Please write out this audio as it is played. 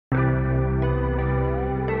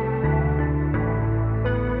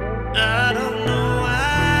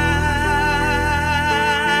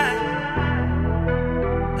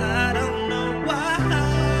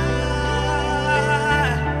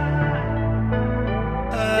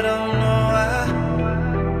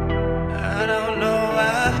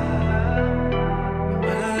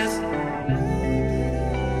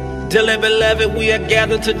Dearly beloved, we are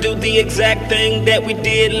gathered to do the exact thing that we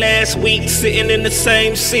did last week. Sitting in the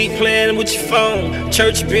same seat, playing with your phone.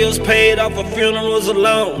 Church bills paid off, for funerals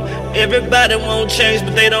alone. Everybody want change,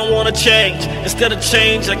 but they don't want to change. Instead of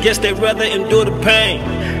change, I guess they'd rather endure the pain.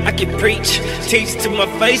 I can preach, teach till my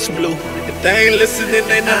face blue. If they ain't listening,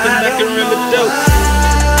 ain't nothing I can really do.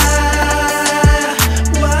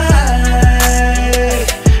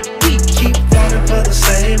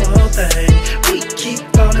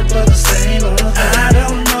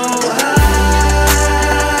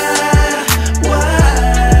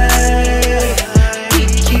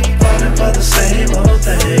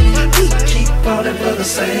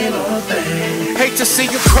 Hate to see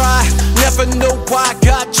you cry, never know why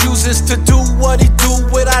God chooses to do what he do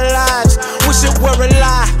with our lives. Wish it were a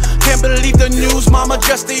lie, can't believe the news. Mama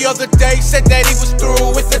just the other day said that he was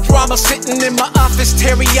through with the drama. Sitting in my office,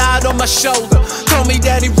 teary-eyed on my shoulder, told me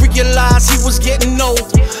that he realized he was getting old.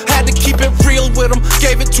 Had to keep it real with him,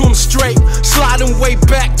 gave it to him straight. Sliding way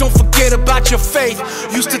back, don't forget about your faith.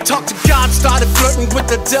 Used to talk to God, started flirting with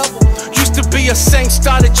the devil. Used to be a saint,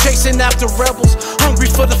 started chasing after rebels. Hungry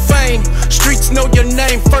for the fame, streets know your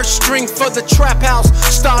name. First string for the trap house,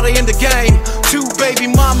 starter in the game. 2 baby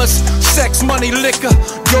mamas, sex, money, liquor.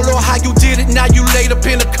 YOLO how you did it, now you laid up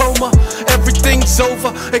in a coma. Everything's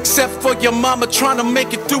over, except for your mama trying to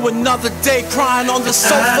make it through another day, crying on the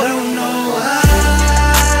sofa. I don't know why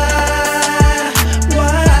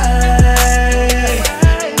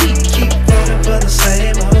we keep falling for the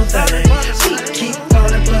same old thing. We keep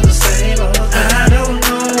falling for the same old thing. I don't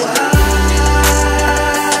know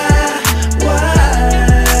why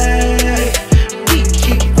we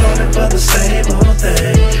keep falling for the same old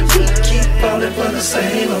thing. We keep falling for the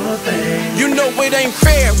same old thing. You know it ain't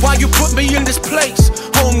fair, why you put me in this place?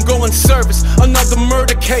 Homegoing service, another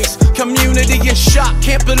murder case. Community in shock,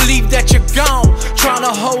 can't believe that you're gone. Trying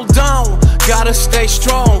to hold on, gotta stay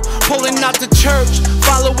strong. Pulling out the church,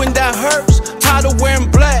 following that hearse. Tired of wearing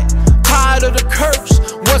black, tired of the curse.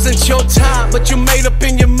 Wasn't your time, but you made up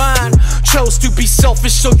in your mind. Chose to be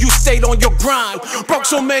selfish, so you stayed on your grind. Broke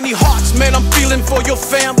so many hearts, man, I'm feeling for your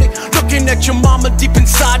family. Looking at your mama deep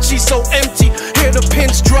inside, she's so empty. Hear the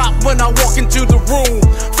pins drop when I walk into the room.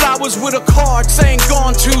 Flowers with a card saying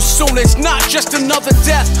gone too soon. It's not just another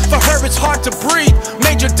death, for her it's hard to breathe.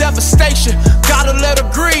 Major devastation, gotta let her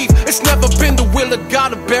grieve. It's never been the will of God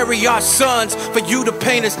to bury our sons. For you the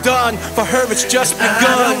pain is done, for her it's just begun.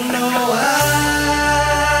 I don't know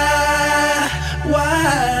why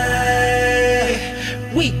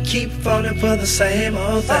we keep falling for the same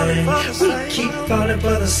old thing. We keep falling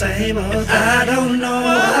for the same old thing. I don't know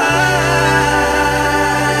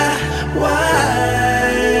why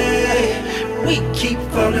we keep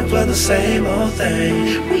falling for the same old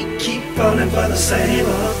thing. We keep falling for the same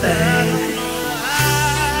old thing.